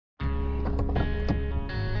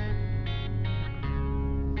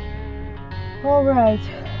All right,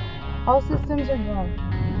 all systems are go.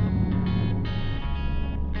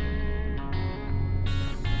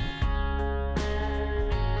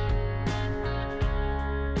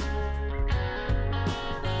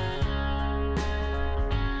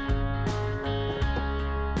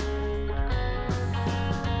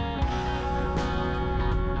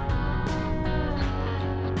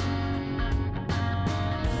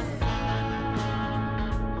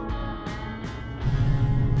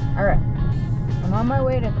 All right, I'm on my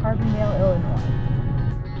way to Carbondale, Illinois.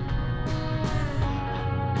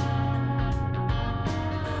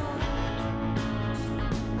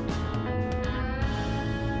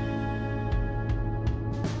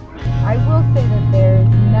 I will say that there's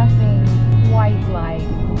nothing quite like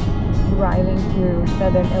driving through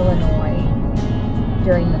Southern Illinois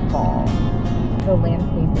during the fall. The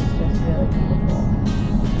landscape is just really beautiful.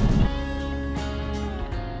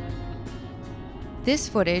 This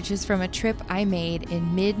footage is from a trip I made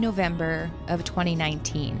in mid-November of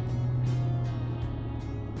 2019.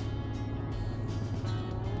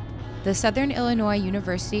 The Southern Illinois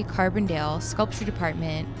University Carbondale Sculpture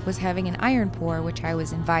Department was having an iron pour, which I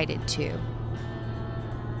was invited to.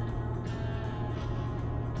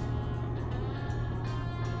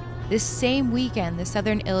 This same weekend, the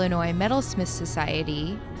Southern Illinois Metalsmiths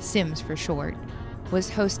Society, SIMS for short,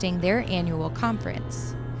 was hosting their annual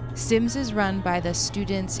conference. SIMS is run by the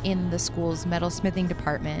students in the school's metalsmithing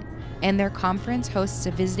department, and their conference hosts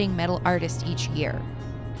a visiting metal artist each year.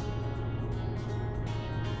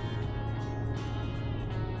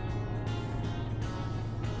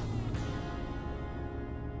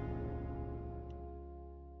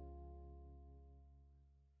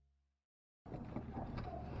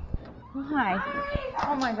 Oh, hi.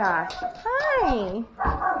 Oh my gosh. Hi.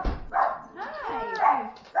 Hi.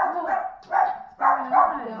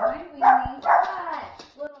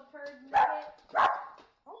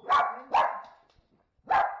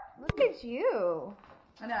 Look at you.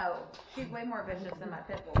 I know. She's way more vicious than my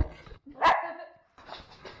pit bull.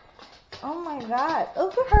 Oh my god.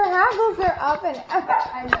 Look at her hackles are up and up.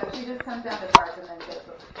 I know. She just comes out the dark and then gets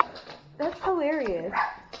it. That's hilarious.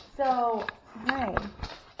 So, hi.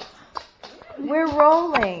 We're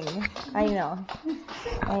rolling. I know.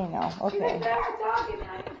 Okay.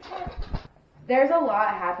 There's a lot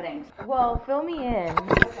happening. Well, fill me in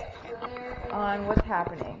on what's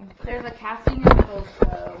happening. There's a casting and metal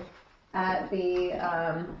show at the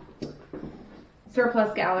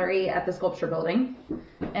Surplus Gallery at the Sculpture Building.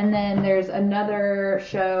 And then there's another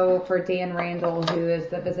show for Dan Randall, who is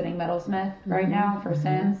the visiting metalsmith right now for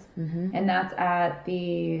SIMS. And that's at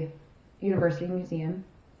the University Museum.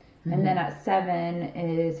 And then at 7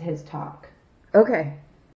 is his talk. Okay.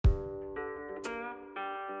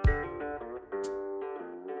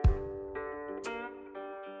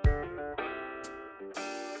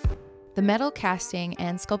 The metal casting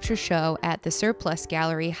and sculpture show at the Surplus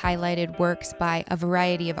Gallery highlighted works by a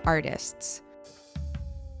variety of artists.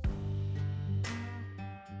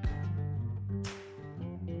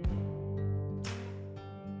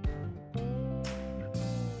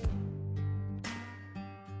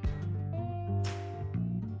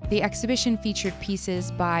 The exhibition featured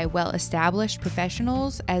pieces by well-established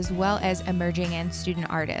professionals as well as emerging and student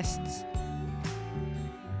artists.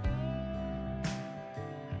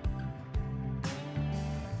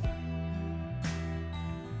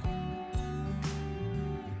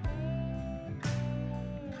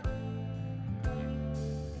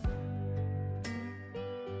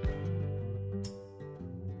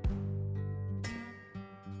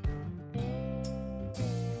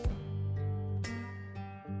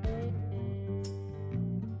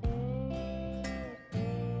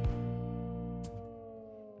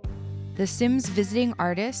 The SIMS visiting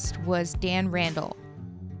artist was Dan Randall.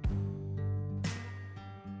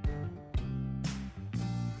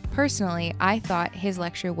 Personally, I thought his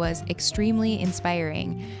lecture was extremely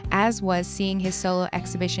inspiring, as was seeing his solo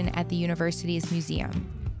exhibition at the university's museum.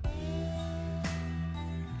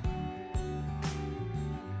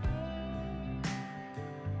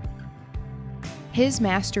 His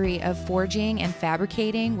mastery of forging and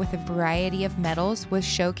fabricating with a variety of metals was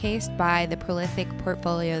showcased by the prolific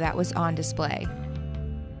portfolio that was on display.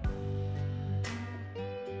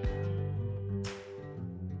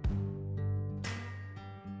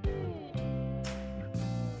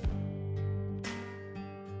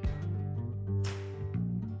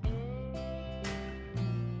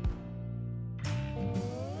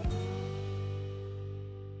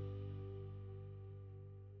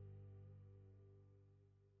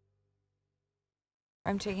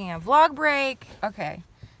 I'm taking a vlog break. Okay,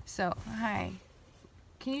 so hi.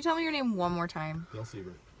 Can you tell me your name one more time? Bill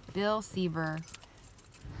Siebert. Bill Siever.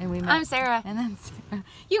 And we met. I'm Sarah. And then Sarah.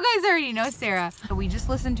 You guys already know Sarah. We just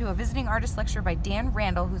listened to a visiting artist lecture by Dan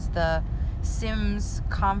Randall, who's the SIMS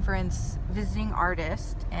conference visiting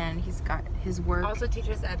artist, and he's got his work. Also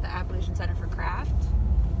teaches at the Appalachian Center for Craft.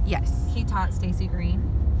 Yes. He taught Stacy Green.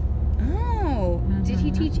 Oh, did he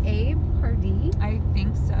teach Abe Hardy? I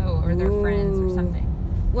think so, or they're friends or something.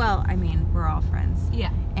 Well, I mean, we're all friends. Yeah.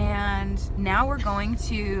 And now we're going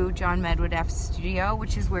to John Medvedev's studio,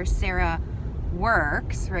 which is where Sarah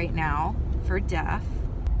works right now for Deaf.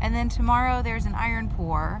 And then tomorrow there's an iron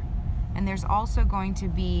pour, and there's also going to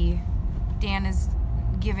be, Dan is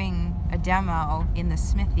giving a demo in the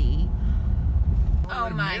smithy. Oh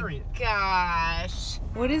my gosh.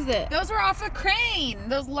 What is it? Those were off a crane.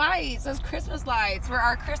 Those lights, those Christmas lights were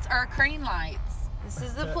our crane lights. This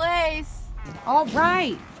is the place. All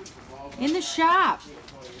right. In the shop.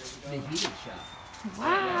 The heated shop.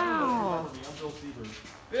 Wow.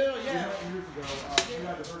 Bill, yeah. Have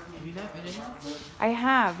you not been in here? I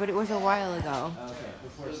have, but it was a while ago. Okay,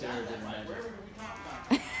 before Sarah did magic.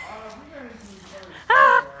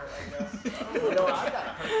 No, I've got a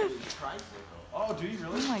Hercules tricycle. Oh, do you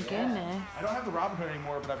really? Oh my goodness. I don't have the Robin Hood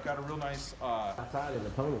anymore, but I've got a real nice. Outside of the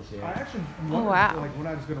ponies here. I actually Oh, wondered, wow. like when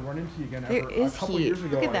I was going to run into you again There after is a couple heat. years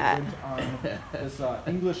ago. Look at that. I went on this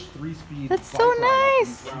English 3-speed. That's so bike ride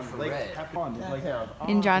nice. up in Lake Pepin. Like,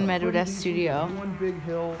 In John like, Medvedev's studio. One big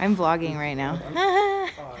hill. I'm vlogging right now.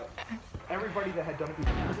 Everybody that had done it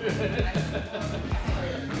before.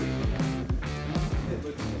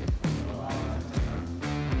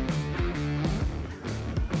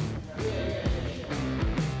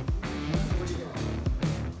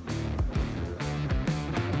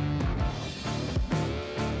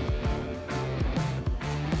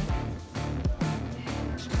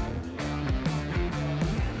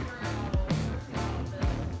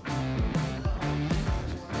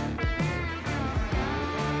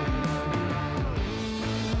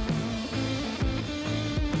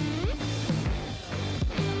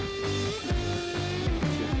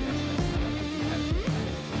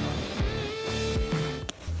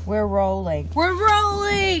 We're rolling. We're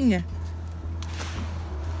rolling!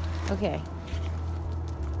 Okay.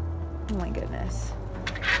 Oh my goodness.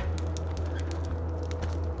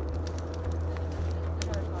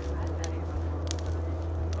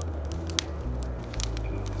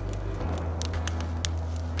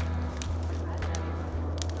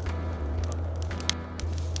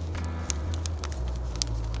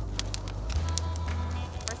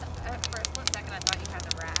 For a split second, I thought you had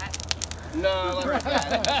the rat. No, look at that.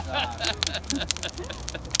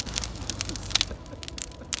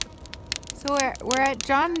 So we're at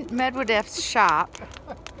John Medvedev's shop,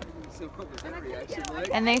 So what was that reaction like?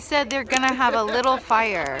 and they said they're gonna have a little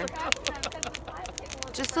fire.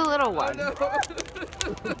 Just a little one.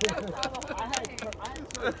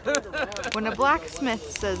 When a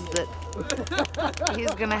blacksmith says that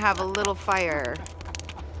he's gonna have a little fire,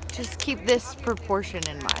 just keep this proportion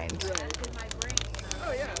in mind.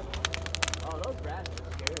 Oh, yeah. Oh, those rats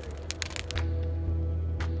are scary.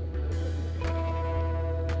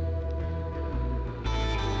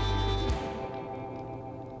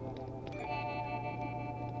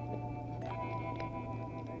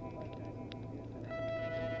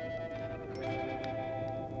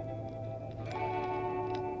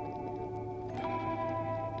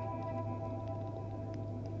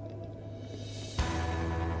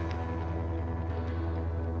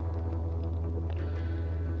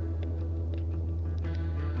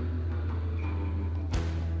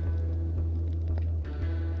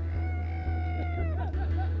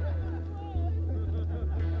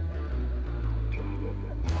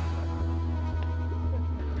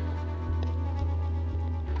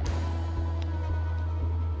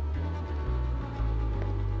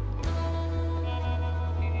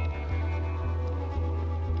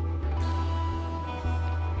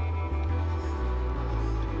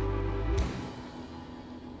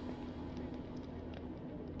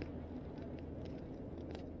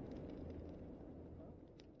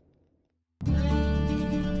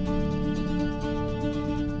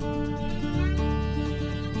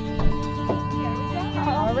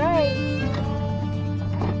 All right.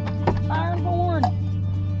 Ironborn.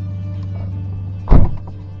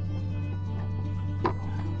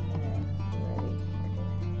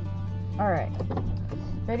 All right.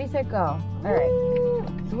 Ready, set, go. All right.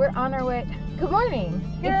 So we're on our way. Good morning.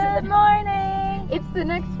 Good morning. It's the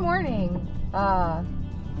next morning.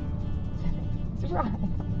 It's right.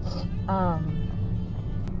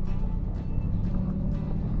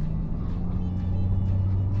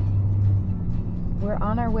 We're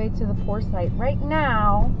on our way to the pour site right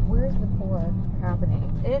now. Where is the pour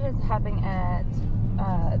happening? It is happening at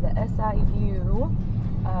the SIU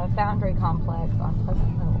Foundry Complex on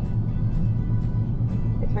Pleasant Hill.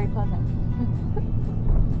 It's very pleasant.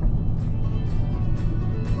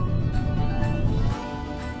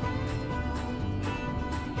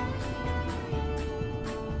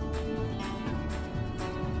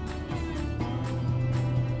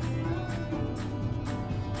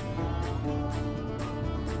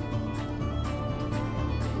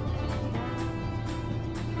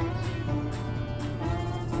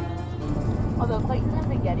 Although Clayton has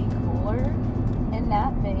been getting cooler in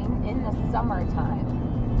that thing in the summertime.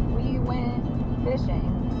 We went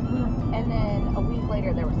fishing and then a week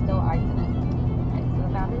later there was still ice in it. Okay, so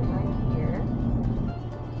the boundary's right here.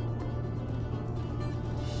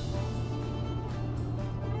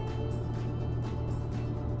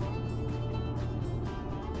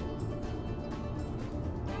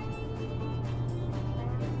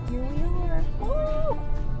 Here we are. Woo!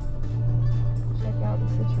 Check out the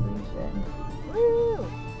situation. Woo!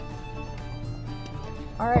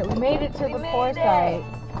 Alright, we made it to the pour site.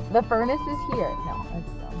 The furnace is here. No,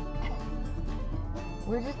 that's dumb.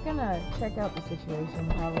 We're just gonna check out the situation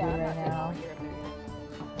probably right now.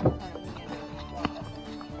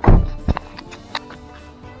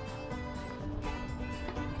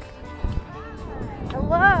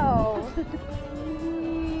 Hello!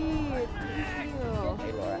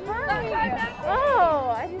 Hey, Laura. Hi! Oh,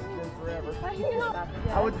 I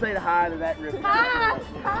didn't. I would say hi to that river.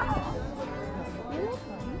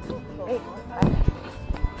 Hey,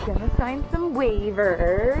 I'm gonna sign some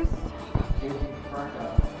waivers.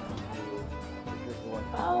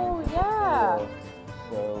 Oh, yeah.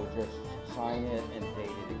 So just sign it and date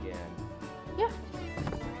it again. Yeah.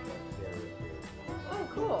 Oh,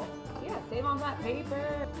 cool. Yeah, save on that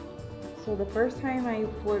paper. So the first time I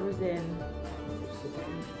poured was in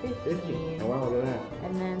 15. Oh, wow, look at that.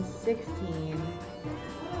 And then 16.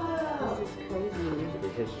 This is crazy. The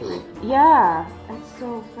history. Yeah, that's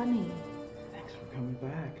so funny. Thanks for coming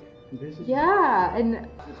back. This is Yeah, and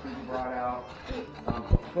This we brought out.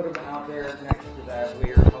 Put them out there next to that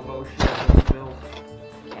weird hobo shed we built.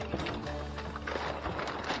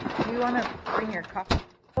 do you want to bring your coffee?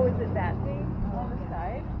 Oh, is it that thing on the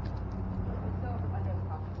side? Let's go under the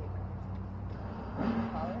coffee table.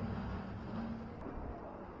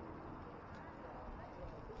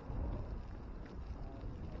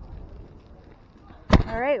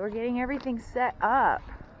 All right, we're getting everything set up.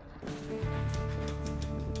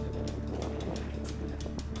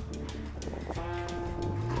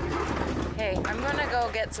 Hey, I'm gonna go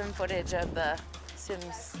get some footage of the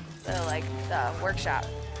SIMS, the workshop.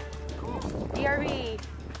 DRB.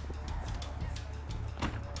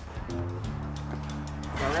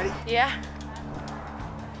 Y'all ready? Yeah.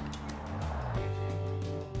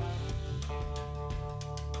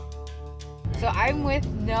 So I'm with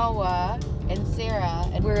Noah and Sarah,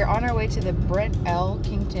 and we're on our way to the Brent L.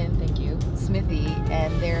 Kington, thank you, Smithy,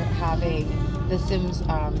 and they're having the SIMS,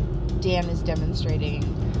 Dan is demonstrating.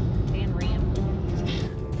 Dan Randall.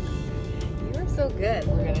 You are so good.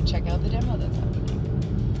 We're gonna check out the demo that's happening.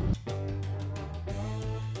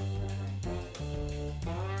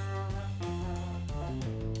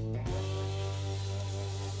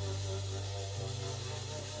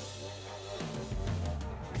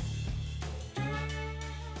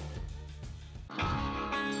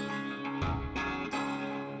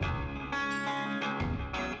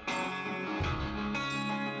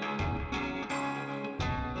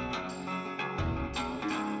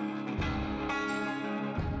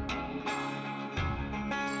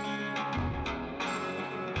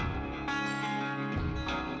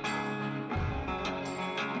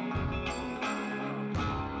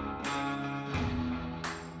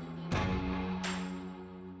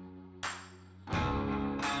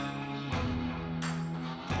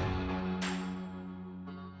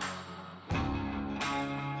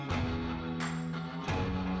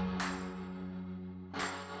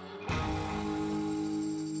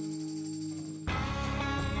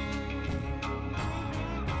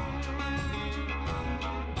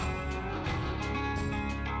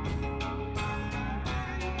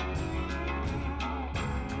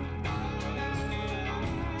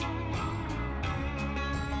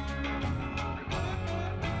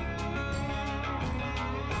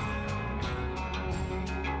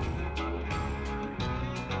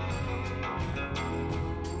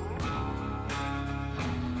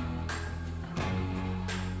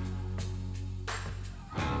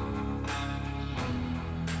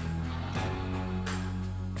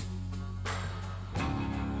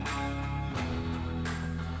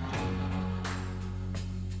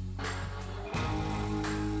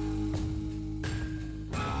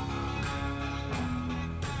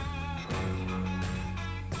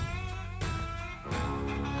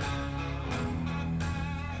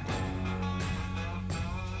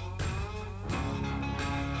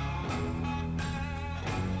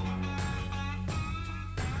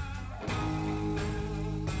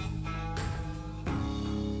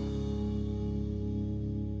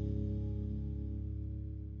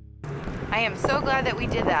 I am so glad that we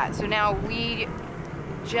did that. So now we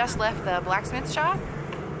just left the blacksmith shop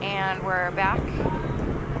and we're back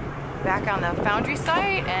on the foundry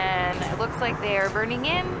site, and it looks like they are burning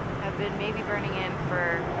in. Have been maybe burning in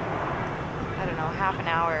for, I don't know, half an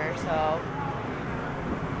hour or so.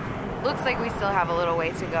 Looks like we still have a little way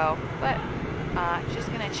to go, but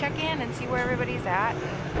just gonna check in and see where everybody's at.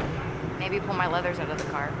 Maybe pull my leathers out of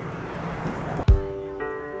the car.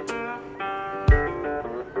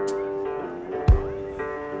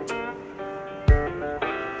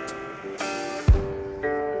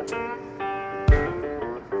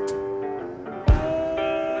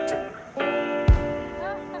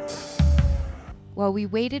 While we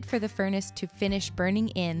waited for the furnace to finish burning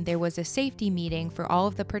in, there was a safety meeting for all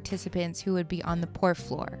of the participants who would be on the pour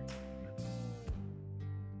floor.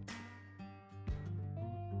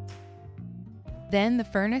 Then the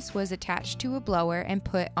furnace was attached to a blower and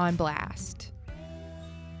put on blast.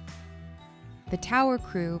 The tower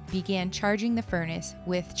crew began charging the furnace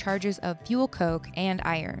with charges of fuel coke and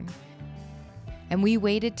iron. And we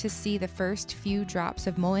waited to see the first few drops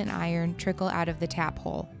of molten iron trickle out of the tap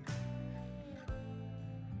hole.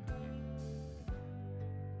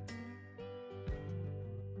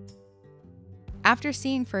 After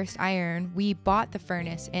seeing first iron, we bought the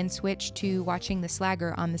furnace and switched to watching the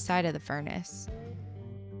slagger on the side of the furnace.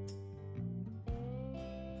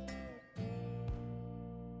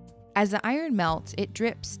 As the iron melts, it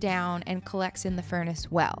drips down and collects in the furnace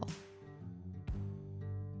well.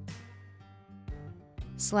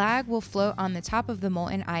 Slag will float on the top of the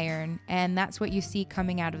molten iron, and that's what you see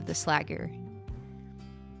coming out of the slagger.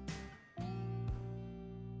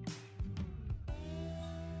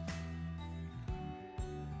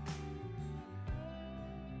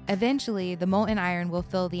 Eventually, the molten iron will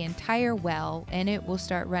fill the entire well and it will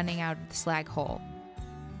start running out of the slag hole.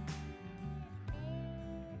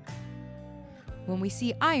 When we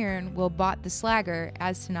see iron, we'll bot the slagger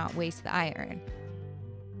as to not waste the iron.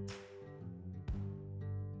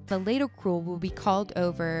 The ladle crew will be called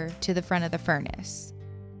over to the front of the furnace.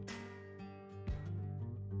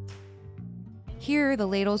 Here, the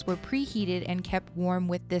ladles were preheated and kept warm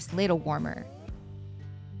with this ladle warmer.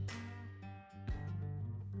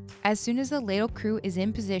 As soon as the ladle crew is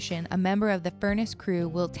in position, a member of the furnace crew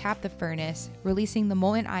will tap the furnace, releasing the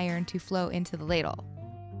molten iron to flow into the ladle.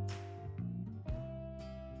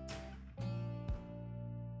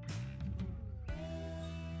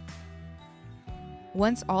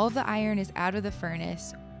 Once all of the iron is out of the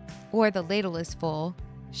furnace, or the ladle is full,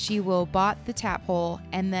 she will bot the tap hole,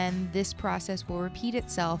 and then this process will repeat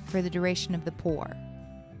itself for the duration of the pour.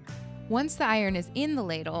 Once the iron is in the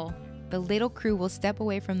ladle crew will step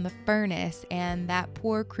away from the furnace, and that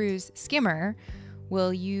pour crew's skimmer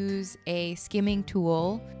will use a skimming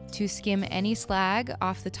tool to skim any slag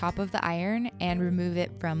off the top of the iron and remove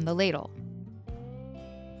it from the ladle.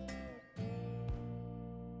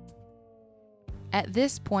 At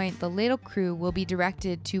this point, the ladle crew will be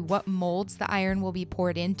directed to what molds the iron will be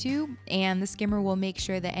poured into, and the skimmer will make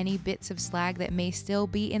sure that any bits of slag that may still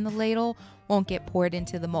be in the ladle won't get poured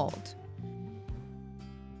into the mold.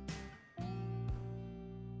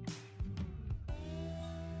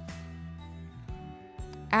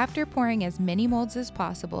 After pouring as many molds as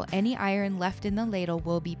possible, any iron left in the ladle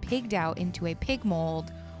will be pigged out into a pig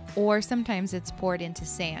mold, or sometimes it's poured into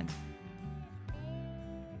sand.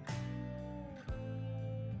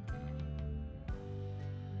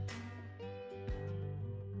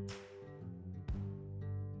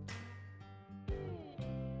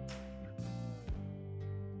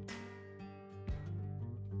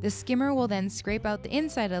 The skimmer will then scrape out the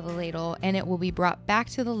inside of the ladle, and it will be brought back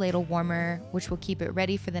to the ladle warmer, which will keep it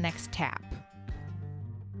ready for the next tap.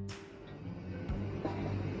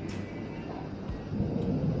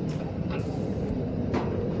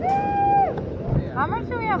 How much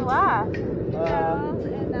do we have left?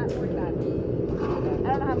 And that for that. I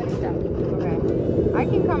don't know how many steps. Okay. I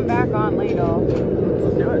can come back on ladle.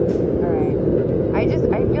 Let's do it. Alright. I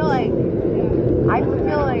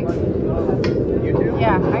feel like You do?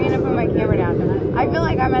 yeah, I'm gonna put my camera down. I feel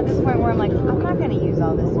like I'm at this point where I'm like, I'm not gonna use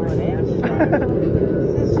all this footage.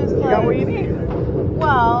 This is just like, You got what you need?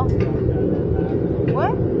 well,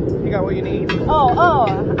 what? You got what you need?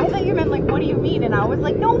 Oh, I thought you meant like, what do you mean? And I was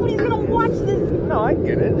like, nobody's gonna watch this. No, I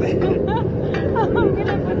get it. I'm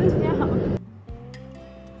gonna put this down.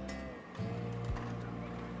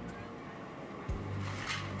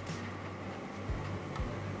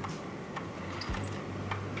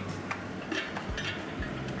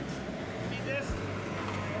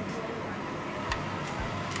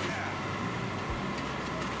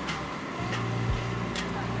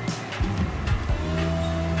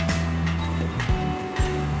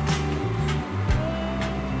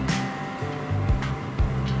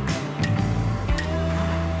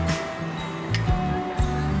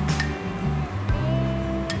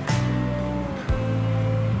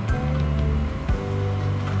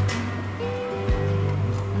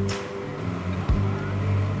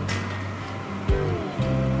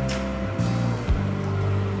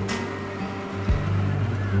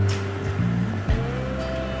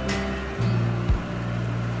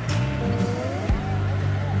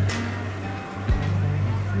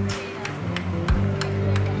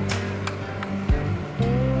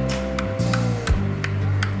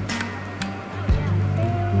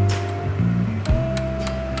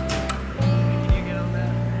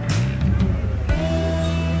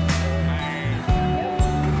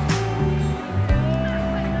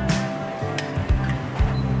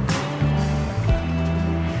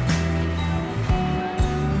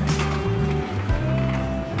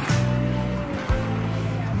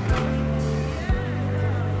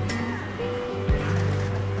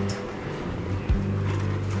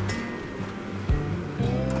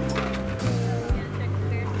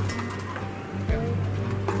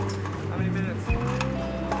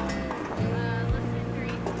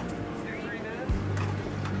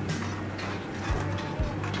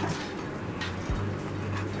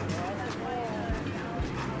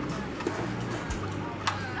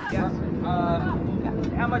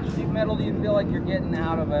 much metal do you feel like you're getting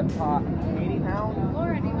out of a pot? 80 pounds?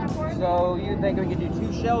 Laura, do you want to pour it? So you think we could do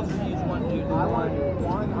 2 shells or use one? I want to do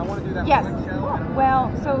one. I want to do that Yes. one shell.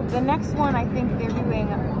 Well, so the next one, I think they're doing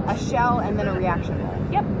a shell and then a reaction roll.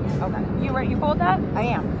 Yep. Okay. You ready? You pulled that? I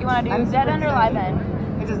am. You want to do I'm dead super end or live excited.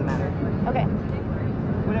 end? It doesn't matter. Okay.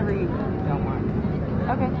 Whatever you don't want.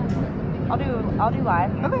 Okay. I'll do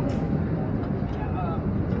live. Okay.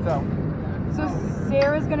 So, So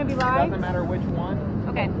Sarah's gonna be it live. doesn't matter which one.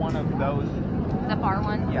 Okay. One of those. The far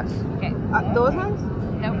one. Yes. Okay. Those ones?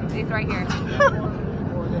 Nope. It's right here.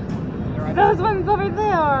 Those ones over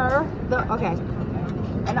there. Okay.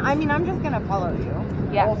 And I mean, I'm just gonna follow you.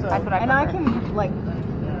 Yeah. Also- That's what I. And I prefer. can like.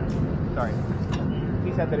 Sorry.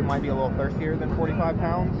 He said that it might be a little thirstier than 45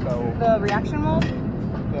 pounds, so The reaction mold,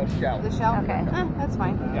 the shell. the shell. Okay. That's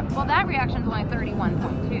fine. Yeah. Well, that reaction's only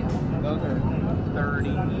 31.2. Those are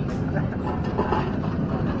 30.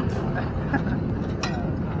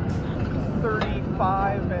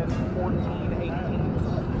 35 and 14, 18.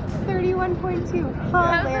 31.2.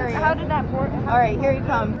 Hilarious. How did that pour? All right, here he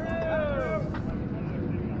comes.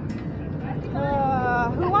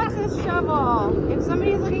 Who wants this shovel? If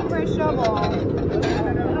somebody's looking for a shovel.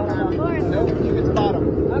 Nope, you can spot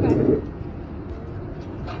them. Okay.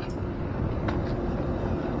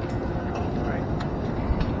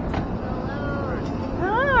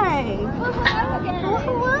 Hi.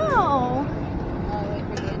 Hello.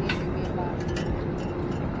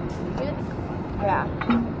 Yeah.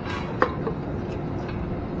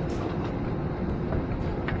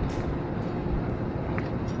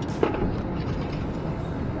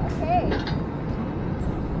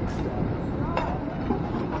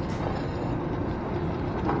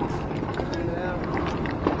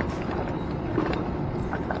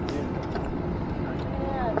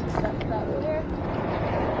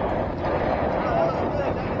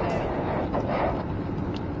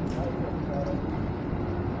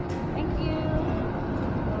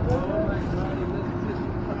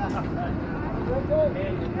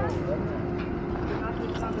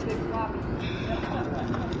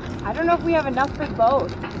 I don't know if we have enough for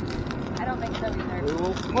both. I don't think so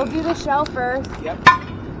either. We'll do the shell first. Yep.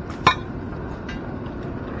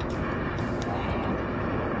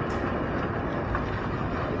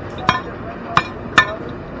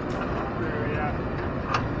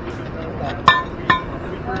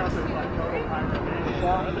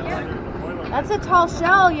 That's a tall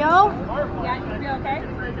shell, yo. Yeah, you feel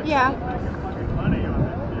okay? Yeah.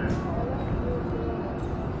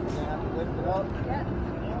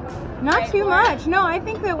 Not too much. No, I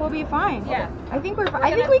think that we'll be fine. Yeah. I think we're. We're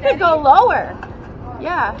I think gonna we could go steady. lower.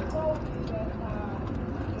 Yeah.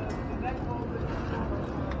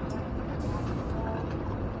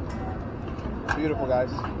 Beautiful, guys.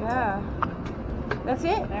 Yeah. That's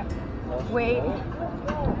it. Wait.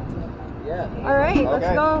 Yeah. All right. Let's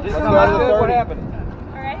Okay. go. Just so go to the now- What happened?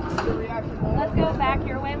 All right. Let's go back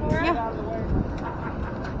your way, Laura. Yeah.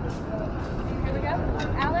 Here we go.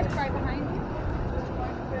 Alex, right behind you.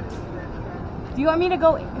 Do you want me to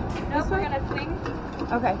go? No, This we're way? gonna swing.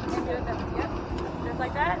 Okay. Do it this- Yep. Just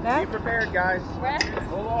like that. Be That? prepared, guys. Rest.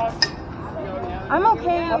 I'm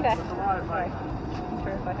okay. Okay.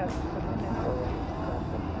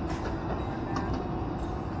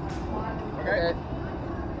 Okay.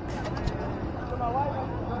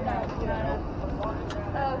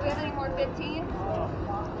 We have any more 15?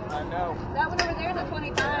 I know. That one over there is a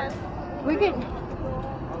 25. We could.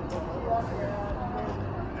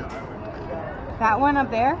 That one up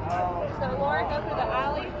there? So Laura, go through the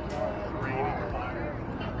alley.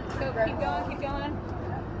 Go, keep going, keep going.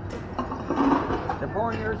 They're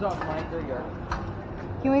pouring yours off, Mike. There you go.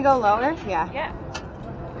 Can we go lower? Yeah. Yeah.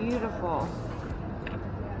 Beautiful.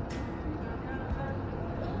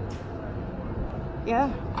 Yeah.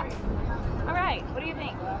 All right. What do you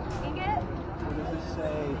think? You get it? What does this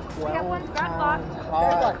say? We got 12 one scratch box. pounds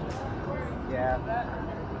hot. Yeah.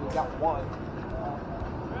 We got one.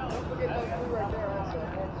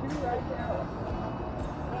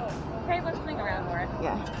 Okay, let's swing around, Laura.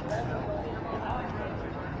 Yeah.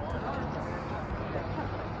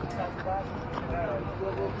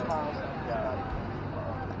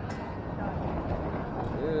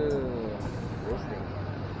 Ooh, this thing.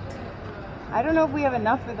 I don't know if we have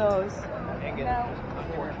enough for those. No. You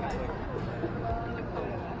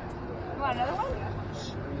want another one?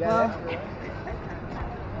 Well,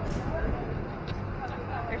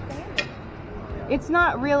 They're standing. it's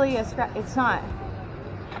not really a scratch. It's not.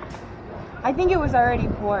 I think it was already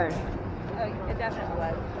poured. Oh, it definitely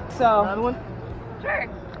was. So, Another one? Sure.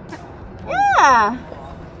 yeah.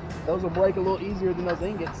 Those will break a little easier than those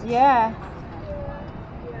ingots. Yeah.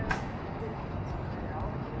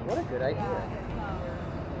 What a good idea.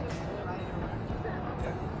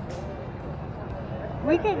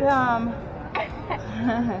 We could,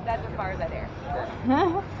 That's as far as I dare.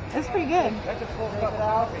 that's pretty good. That's a full cup of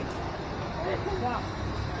coffee. Now,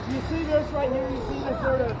 you see this right here? You see this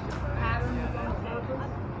sort of pattern on the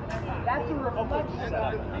surface? That's a reflection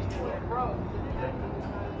of the growth.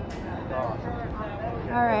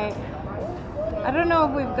 All right. I don't know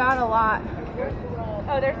if we've got a lot.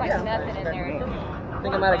 Oh, there's like nothing in there. I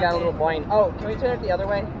think I might have got a little blind. Oh, can we turn it the other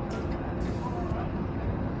way?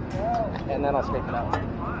 And then I'll scrape it out.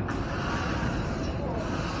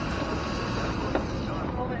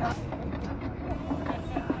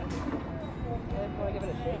 Want to give it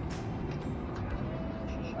a shake?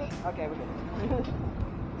 Okay, we're good.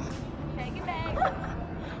 Take it back.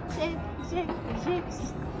 Shake, shake, shake.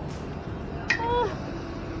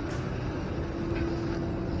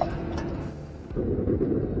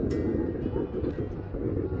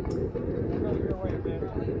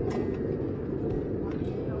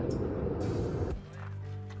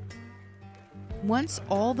 Once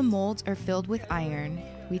all the molds are filled with iron,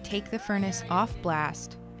 we take the furnace off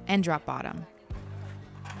blast and drop bottom.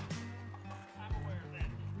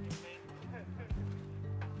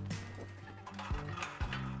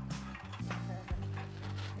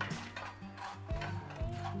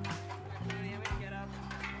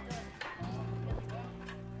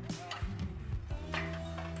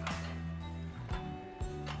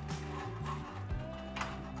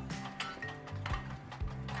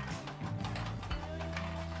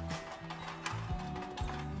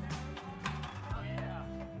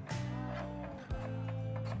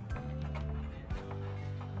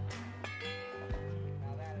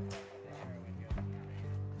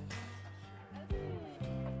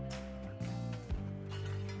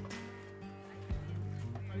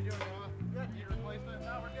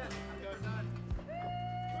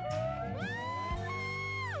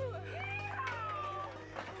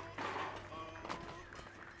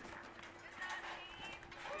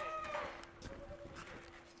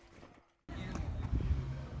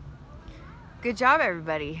 Good job,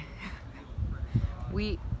 everybody.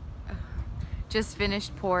 We just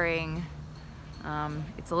finished pouring.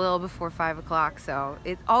 It's a little before 5 o'clock, so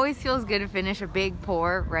it always feels good to finish a big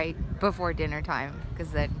pour right before dinner time,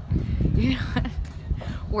 because then you're not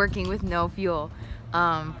working with no fuel.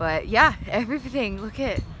 But yeah, everything, look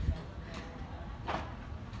at it.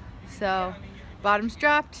 So bottom's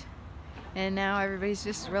dropped, and now everybody's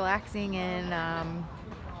just relaxing and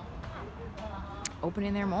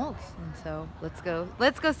opening their molds. And so let's go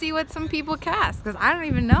see what some people cast, because I don't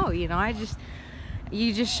even know, you know,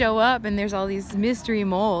 you just show up and there's all these mystery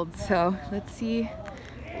molds. So let's see.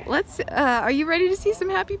 Are you ready to see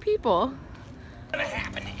some happy people? What's gonna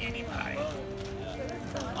happen to anybody?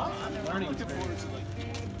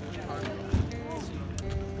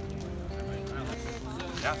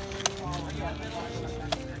 Yeah.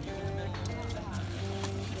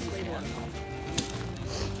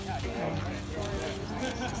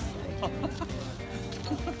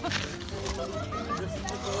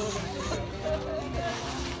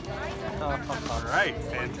 All right,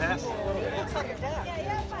 fantastic.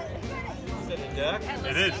 Is it a duck?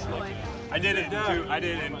 It is. I did it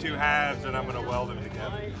in two halves, and I'm gonna weld them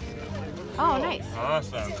together. Oh, nice.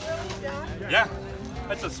 Awesome. Yeah,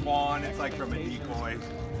 that's a swan. It's like from a decoy.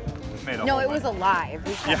 It's made No, it was alive.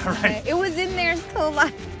 Yeah, right. It was in there still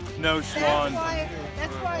alive. No swan.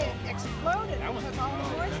 That's why it exploded.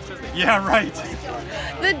 Yeah, right.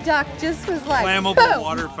 The duck just was like, Flammable boom.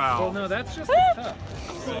 waterfowl. Well, no, that's just a cup.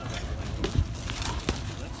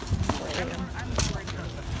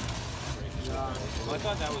 I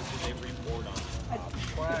thought that was the Avery board on. I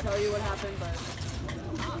can tell you what happened, but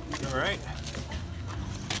All right.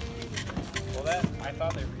 Well, I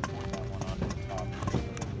thought they report that one on top.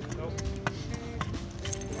 Nope.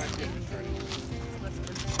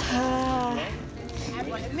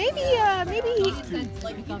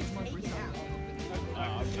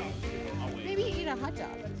 maybe eat a hot dog.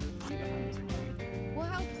 Well,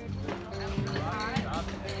 how?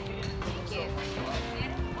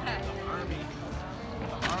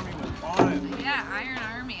 Yeah, Iron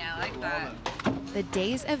Army. I like that. The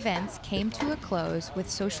day's events came to a close with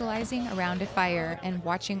socializing around a fire and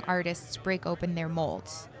watching artists break open their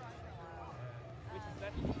molds.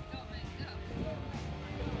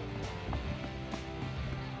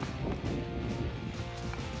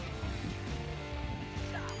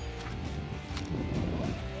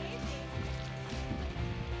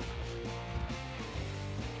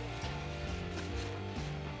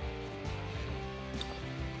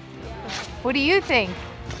 What do you think?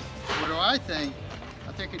 What do I think?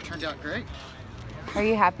 I think it turned out great. Are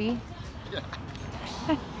you happy? Yeah.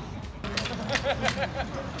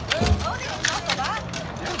 Oh, they don't cost a lot.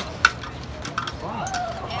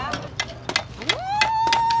 Yeah.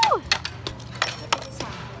 Woo! Look at this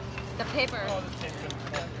one. The paper.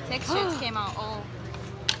 Textures came out all.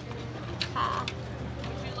 Ah.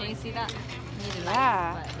 Can you see that?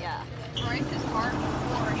 Yeah. But yeah. Bryce is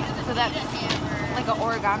hardcore. So that's like an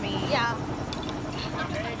origami. Yeah.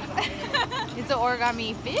 It's an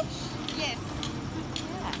origami fish? Yes.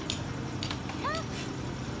 Yeah.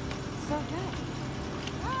 So good.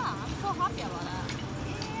 Ah, I'm so happy about that.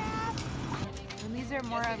 And these are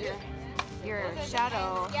more of your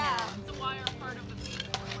shadow Yeah. hands. The wire part of the piece.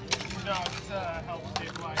 No, it's help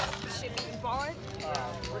stabilize. Should be forward.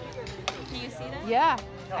 Can you see that? Yeah,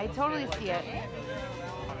 I totally see it.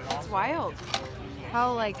 It's wild.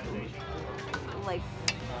 How like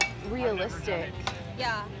realistic.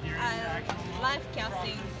 Yeah. Live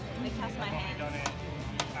casting. I cast my hands.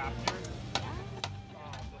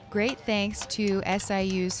 Great thanks to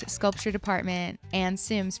SIU's Sculpture Department and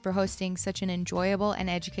SIMS for hosting such an enjoyable and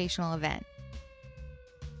educational event.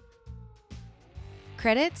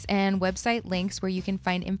 Credits and website links where you can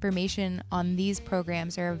find information on these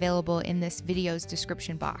programs are available in this video's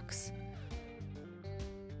description box.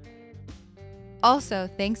 Also,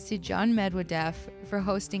 thanks to John Medvedev for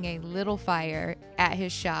hosting a little fire at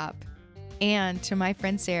his shop, and to my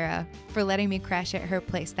friend Sarah for letting me crash at her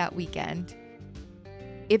place that weekend.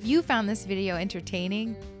 If you found this video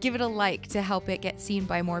entertaining, give it a like to help it get seen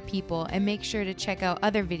by more people, and make sure to check out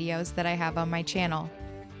other videos that I have on my channel.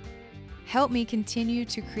 Help me continue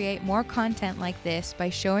to create more content like this by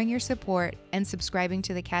showing your support and subscribing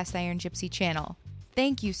to the Cast Iron Gypsy channel.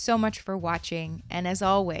 Thank you so much for watching, and as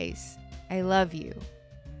always, I love you,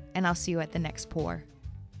 and I'll see you at the next pour.